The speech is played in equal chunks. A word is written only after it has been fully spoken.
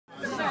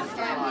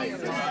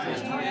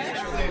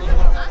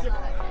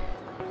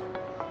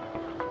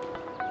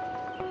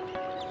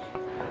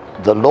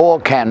The law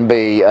can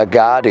be a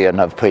guardian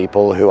of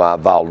people who are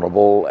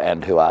vulnerable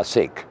and who are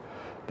sick,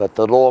 but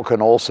the law can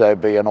also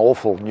be an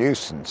awful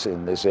nuisance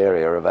in this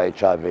area of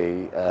HIV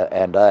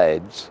and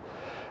AIDS.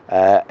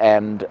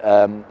 In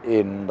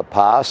the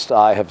past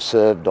I have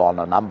served on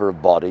a number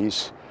of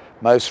bodies,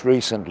 most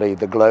recently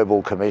the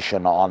Global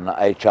Commission on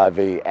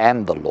HIV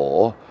and the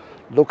Law,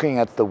 looking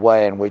at the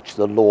way in which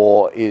the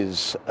law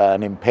is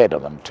an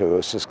impediment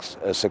to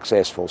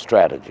successful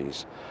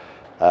strategies.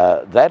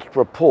 That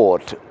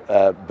report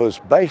was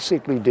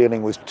basically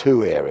dealing with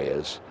two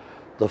areas.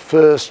 The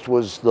first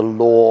was the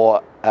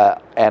law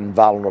and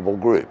vulnerable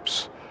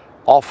groups.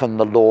 Often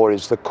the law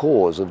is the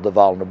cause of the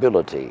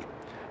vulnerability.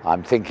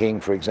 I'm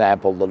thinking, for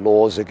example, the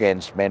laws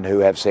against men who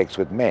have sex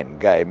with men,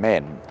 gay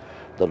men,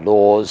 the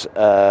laws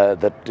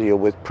that deal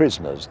with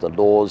prisoners, the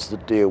laws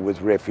that deal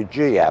with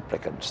refugee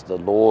applicants, the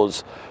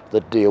laws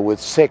that deal with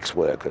sex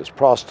workers,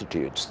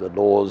 prostitutes, the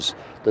laws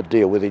that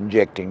deal with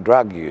injecting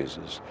drug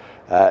users.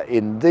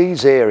 In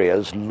these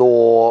areas,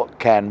 law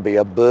can be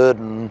a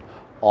burden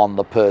on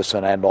the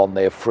person and on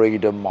their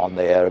freedom, on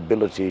their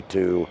ability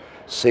to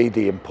see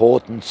the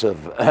importance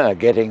of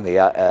getting the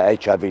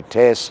HIV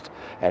test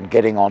and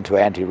getting onto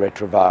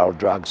antiretroviral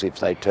drugs if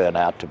they turn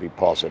out to be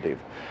positive.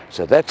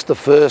 So that's the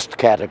first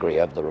category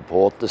of the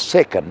report. The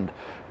second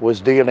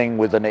was dealing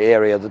with an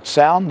area that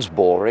sounds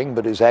boring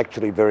but is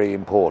actually very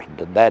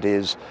important, and that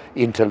is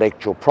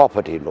intellectual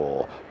property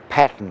law,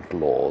 patent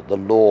law, the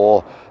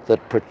law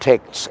that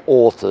protects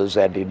authors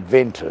and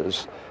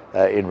inventors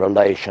in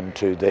relation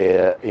to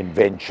their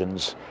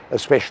inventions,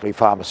 especially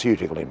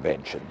pharmaceutical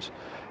inventions.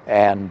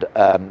 And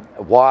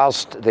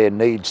whilst there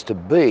needs to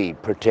be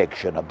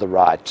protection of the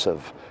rights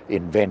of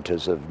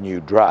inventors of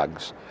new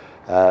drugs,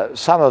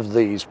 some of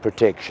these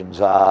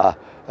protections are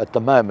at the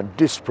moment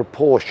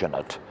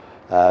disproportionate,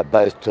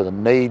 both to the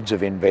needs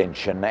of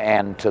invention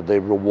and to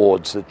the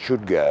rewards that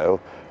should go,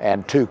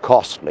 and too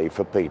costly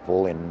for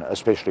people in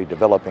especially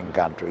developing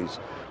countries.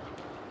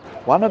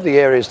 One of the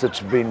areas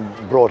that's been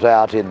brought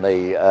out in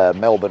the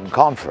Melbourne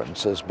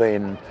conference has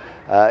been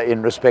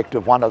in respect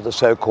of one of the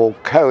so-called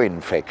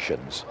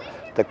co-infections.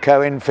 The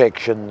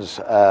co-infections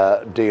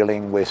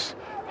dealing with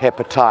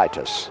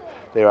hepatitis.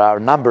 There are a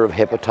number of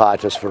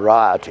hepatitis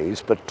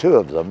varieties, but two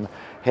of them,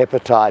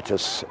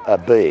 hepatitis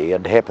B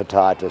and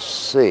hepatitis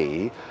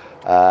C,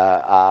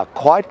 are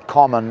quite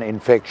common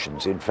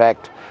infections. In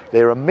fact,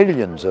 there are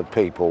millions of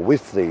people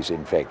with these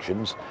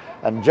infections,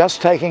 and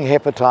just taking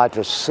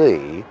hepatitis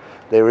C,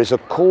 there is a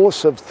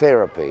course of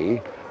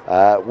therapy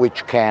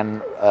which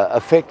can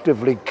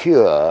effectively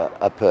cure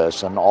a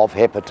person of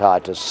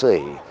hepatitis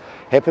C.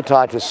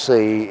 Hepatitis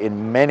C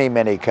in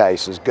many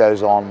cases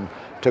goes on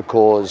to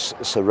cause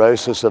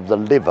cirrhosis of the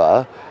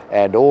liver,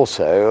 and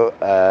also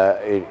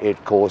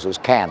it causes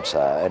cancer,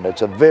 and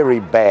it's a very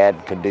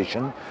bad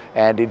condition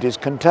and it is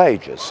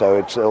contagious, so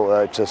it's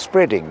a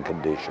spreading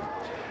condition.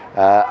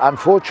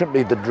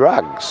 Unfortunately, the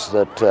drugs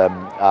that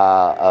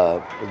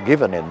are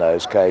given in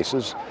those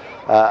cases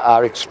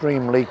are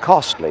extremely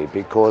costly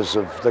because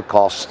of the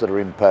costs that are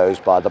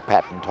imposed by the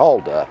patent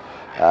holder,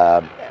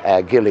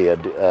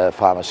 Gilead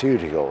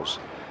Pharmaceuticals.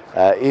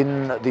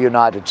 In the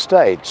United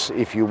States,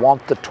 if you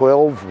want the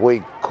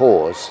 12-week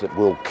course that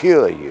will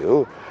cure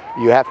you,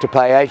 you have to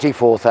pay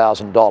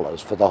 $84,000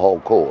 for the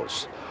whole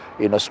course.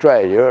 In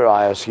Australia,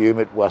 I assume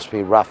it must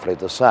be roughly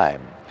the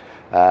same.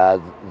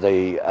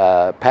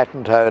 The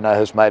patent owner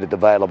has made it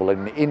available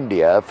in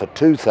India for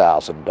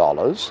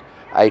 $2,000,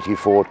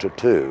 84 to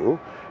 2,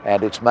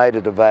 and it's made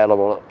it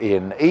available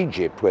in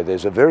Egypt, where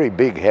there's a very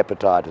big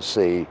hepatitis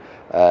C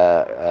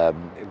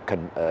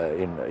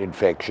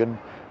infection,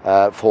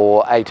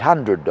 for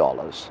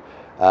 $800.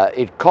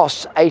 It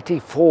costs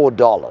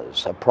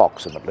 $84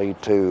 approximately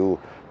to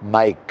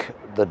make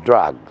the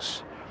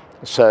drugs.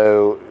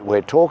 So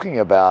we're talking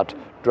about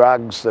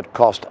drugs that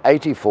cost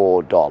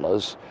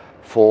 $84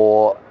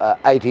 for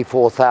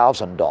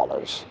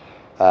 $84,000,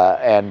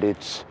 and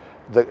it's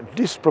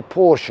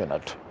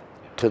disproportionate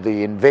to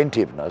the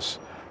inventiveness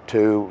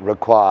to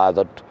require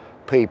that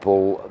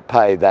people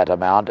pay that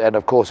amount, and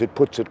of course it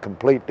puts it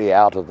completely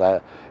out of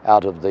the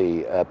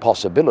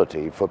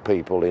possibility for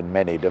people in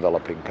many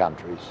developing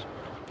countries.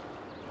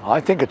 I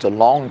think it's a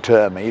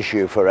long-term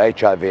issue for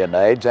HIV and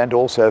AIDS, and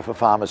also for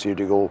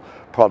pharmaceutical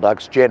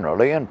products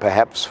generally, and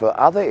perhaps for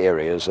other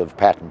areas of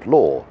patent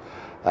law.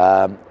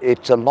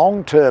 It's a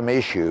long-term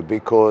issue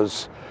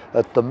because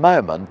at the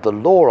moment the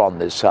law on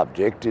this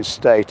subject is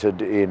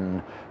stated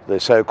in the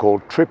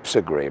so-called TRIPS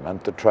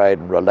agreement, the Trade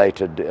and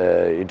Related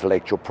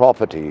Intellectual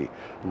Property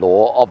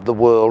Law of the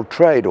World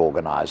Trade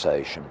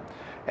Organization.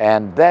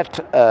 And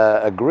that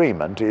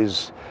agreement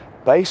is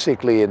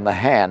basically in the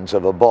hands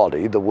of a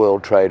body, the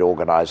World Trade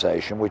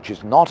Organization, which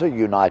is not a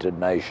United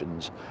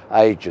Nations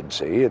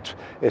agency. It's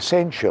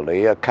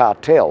essentially a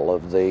cartel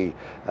of the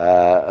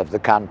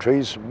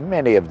countries,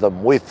 many of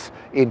them with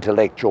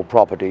intellectual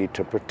property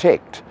to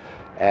protect.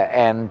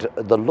 And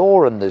the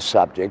law on this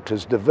subject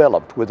has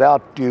developed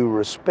without due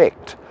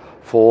respect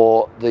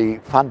for the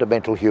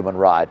fundamental human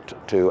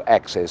right to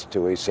access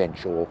to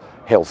essential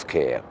health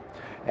care.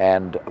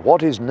 And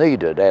what is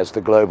needed, as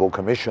the Global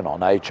Commission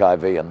on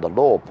HIV and the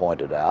Law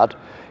pointed out,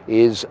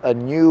 is a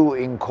new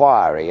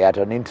inquiry at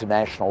an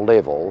international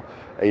level,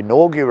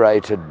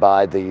 inaugurated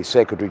by the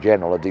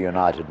Secretary-General of the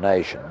United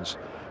Nations,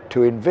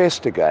 to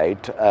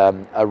investigate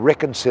a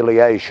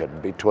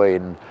reconciliation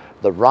between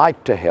the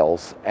right to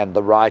health and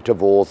the right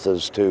of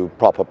authors to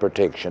proper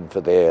protection for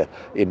their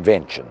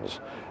inventions.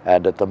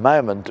 And at the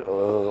moment,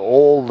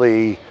 all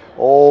the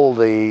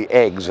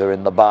eggs are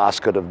in the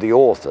basket of the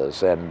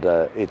authors, and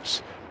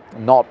it's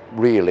not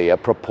really a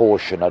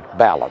proportionate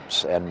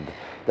balance. And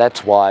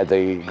that's why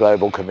the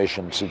Global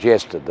Commission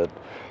suggested that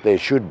there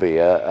should be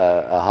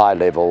a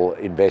high-level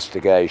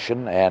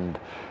investigation, and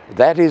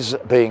that is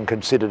being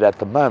considered at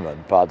the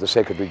moment by the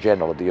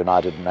Secretary-General of the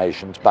United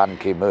Nations, Ban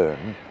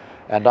Ki-moon,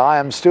 and I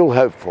am still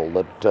hopeful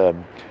that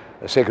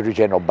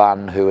Secretary-General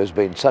Ban, who has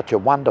been such a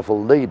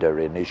wonderful leader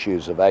in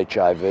issues of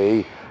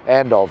HIV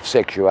and of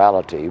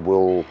sexuality,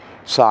 will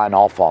sign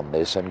off on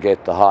this and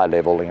get the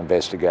high-level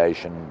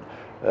investigation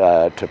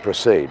to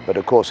proceed. But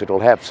of course it'll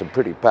have some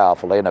pretty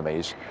powerful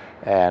enemies,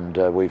 and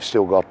we've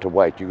still got to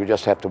wait. You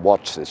just have to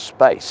watch this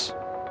space.